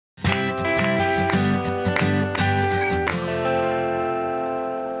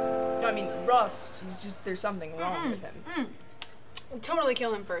bust. He's just, there's something wrong with him. I'd totally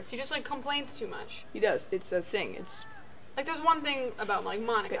kill him first. He just like complains too much. He does. It's a thing. It's like there's one thing about like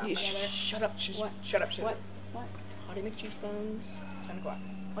Monica. Shut up. What? Shut up. What? Hottie McCheese bones. 10 o'clock.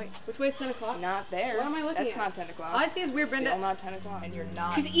 Wait, which way is 10 o'clock? Not there. What am I looking That's at? not 10 o'clock. All I see is weird Brenda. Still not 10 o'clock. And you're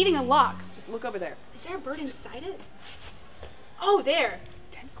not. She's eating a lock. Just look over there. Is there a bird inside it? Oh, there.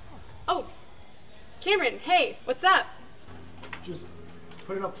 10 o'clock. Oh, Cameron. Hey, what's up? Just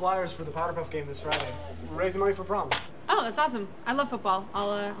putting up flyers for the Powderpuff Game this Friday. We're raising money for prom. Oh, that's awesome. I love football.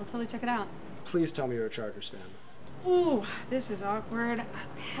 I'll totally check it out. Please tell me you're a Chargers fan. Ooh, this is awkward.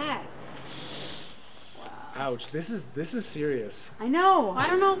 Pets. Ouch, this is serious. I know. I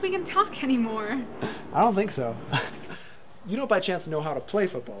don't know if we can talk anymore. I don't think so. You don't by chance know how to play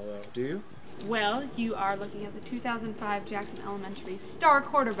football though, do you? Well, you are looking at the 2005 Jackson Elementary star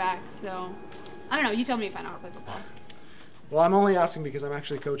quarterback, so I don't know. You tell me if I know how to play football. Well, I'm only asking because I'm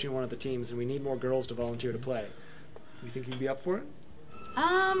actually coaching one of the teams and we need more girls to volunteer to play. You think you'd be up for it?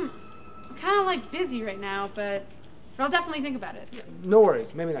 I'm kind of like busy right now, but I'll definitely think about it. Yeah, no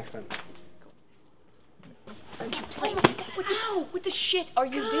worries. Maybe next time. Aren't you playing? What the shit are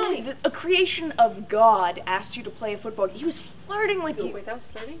you doing? A creation of God asked you to play a football game. He was flirting with you. Wait, that was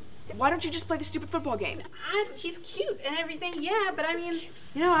flirting? Why don't you just play the stupid football game? He's cute and everything, yeah, but I mean,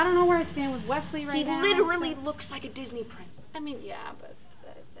 you know, I don't know where I stand with Westley right now. He literally looks like a Disney prince. I mean, yeah, but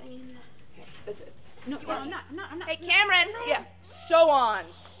I mean, okay, that's it. No, I'm not. Hey, Cameron. Yeah. So on.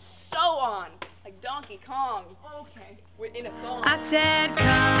 Like Donkey Kong. Okay. We're in a thong. I said,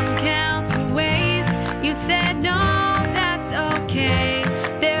 come count the ways. You said, no, that's okay.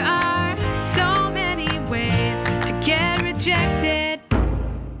 There are so many ways to get rejected.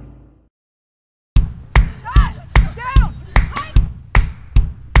 Down!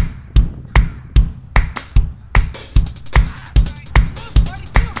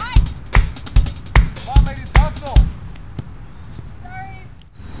 Come on, ladies, hustle! Sorry.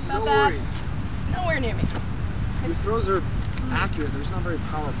 No worries. Nowhere near me. Your throws are accurate, they're just not very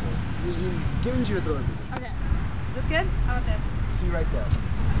powerful. You get into your throwing position. Okay. Is this good? How about this? See right there.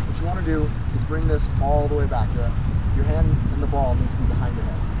 What you want to do is bring this all the way back. Your hand and the ball need to be behind your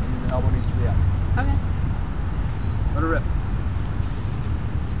head, and your elbow needs to be up. Okay. Let her rip.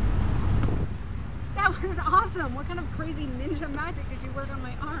 That was awesome. What kind of crazy ninja magic did you work on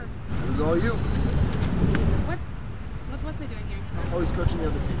my arm? It was all you. What's Westley doing here? Always coaching the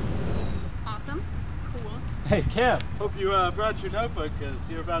other team. Awesome. Cool. Hey, Cam. Hope you brought your notebook because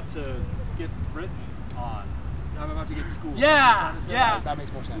you're about to get written on. I'm about to get schooled. Yeah. That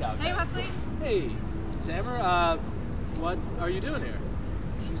makes more sense. Yeah. Hey, Westley. Hey, Sammer. What are you doing here?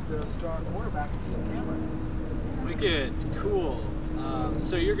 She's the star quarterback of Team Cameron. Wicked. Cool.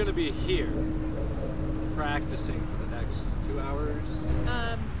 So you're gonna be here practicing for the next 2 hours.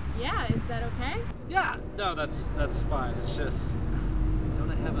 Yeah. Is that okay? Yeah. No, that's fine. It's just, don't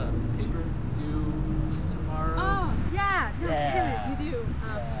I have a paper due tomorrow? Oh, yeah. No, damn it. You do.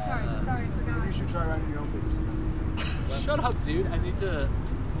 Sorry, I forgot. Maybe you should try writing your own paper sometimes. Shut up, dude. I need to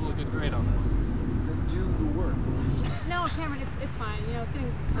pull a good grade on this. Then do the work. No, Cameron, it's fine. You know, it's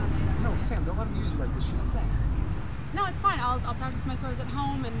getting kind of late. No, Sam, don't let him use you like this. She's staying. No, it's fine. I'll practice my throws at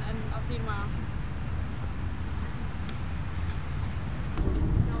home, and I'll see you tomorrow.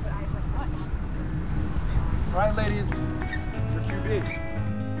 No, but what? All right, ladies, for QB.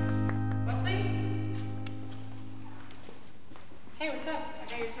 Westley? Hey, what's up? I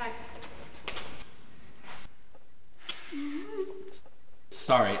got your text.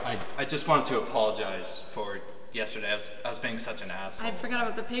 Sorry, I just wanted to apologize for yesterday. I was being such an asshole. I forgot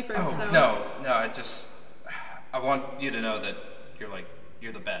about the paper, Oh, so... no, I want you to know that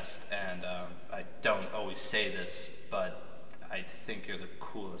you're the best, and I don't always say this, but I think you're the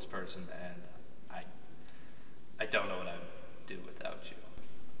coolest person, and I don't know what I would do without you.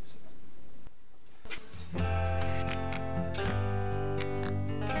 So.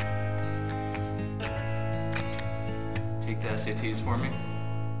 Take the SATs for me.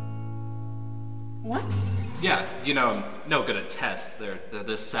 What? Yeah, you know, I'm no good at tests. They're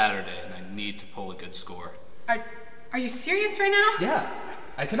this Saturday, and I need to pull a good score. Are you serious right now? Yeah,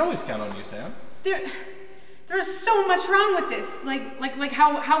 I can always count on you, Sam. There's so much wrong with this. Like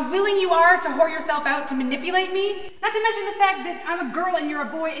how willing you are to whore yourself out to manipulate me. Not to mention the fact that I'm a girl and you're a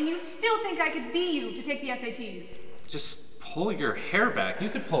boy, and you still think I could be you to take the SATs. Just pull your hair back. You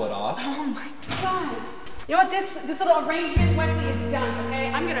could pull it off. Oh my God. You know what? This little arrangement, Westley, it's done.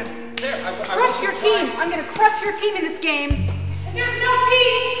 Okay? I'm gonna crush your team. I'm gonna crush your team in this game. And there's no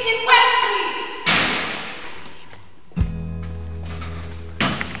team in Westley.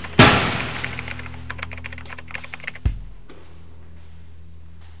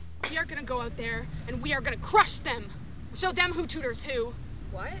 We are gonna go out there and we are gonna crush them. Show them who tutors who.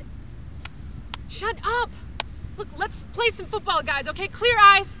 What? Shut up! Look, let's play some football, guys, okay? Clear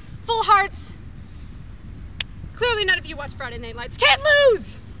eyes, full hearts. Clearly none of you watch Friday Night Lights. Can't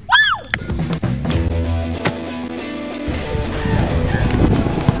lose! Woo!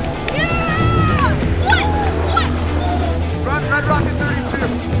 Yeah! What? Red Rocket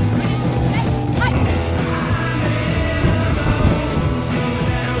 32.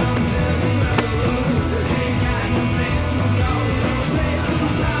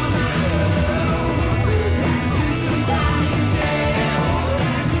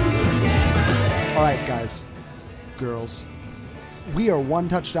 All right, guys, girls, we are one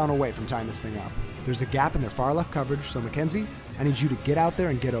touchdown away from tying this thing up. There's a gap in their far left coverage, so Mackenzie, I need you to get out there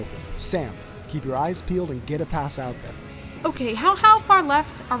and get open. Sam, keep your eyes peeled and get a pass out there. Okay, how far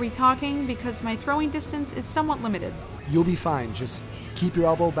left are we talking? Because my throwing distance is somewhat limited. You'll be fine. Just keep your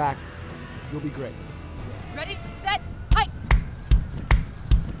elbow back. You'll be great. Ready, set, hike!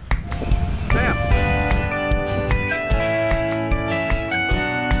 Sam!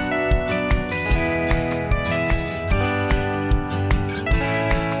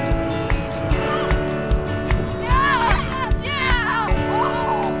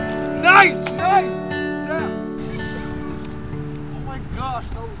 Nice! Nice! Sam! Oh my gosh,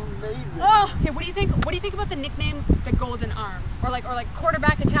 that was amazing. Oh, okay, what do you think? What do you think about the nickname the Golden Arm? Or like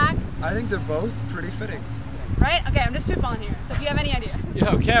quarterback attack? I think they're both pretty fitting. Right? Okay, I'm just spitballing here. So if you have any ideas.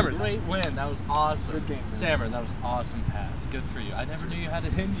 Yo, Cameron, great win. That was awesome. Good game. Cameron, that was an awesome pass. Good for you. I never knew you had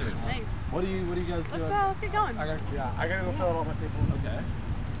it in you. Thanks. What do you guys do? Let's get going. I gotta go fill out all my paperwork. Okay.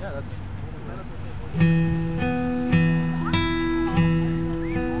 Yeah, that's.